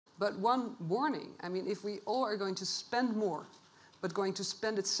But one warning, I mean, if we all are going to spend more, but going to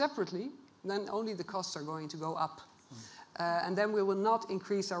spend it separately, then only the costs are going to go up. And then we will not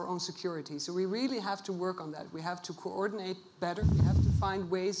increase our own security. So we really have to work on that. We have to coordinate better. We have to find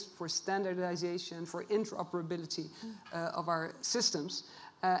ways for standardization, for interoperability of our systems,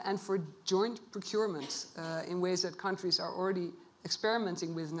 and for joint procurement in ways that countries are already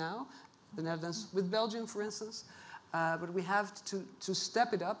experimenting with now. The Netherlands with Belgium, for instance. But we have to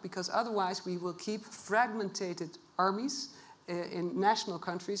step it up, because otherwise we will keep fragmented armies in national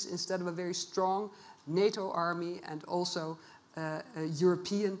countries instead of a very strong NATO army and also a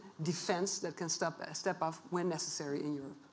European defense that can step up when necessary in Europe.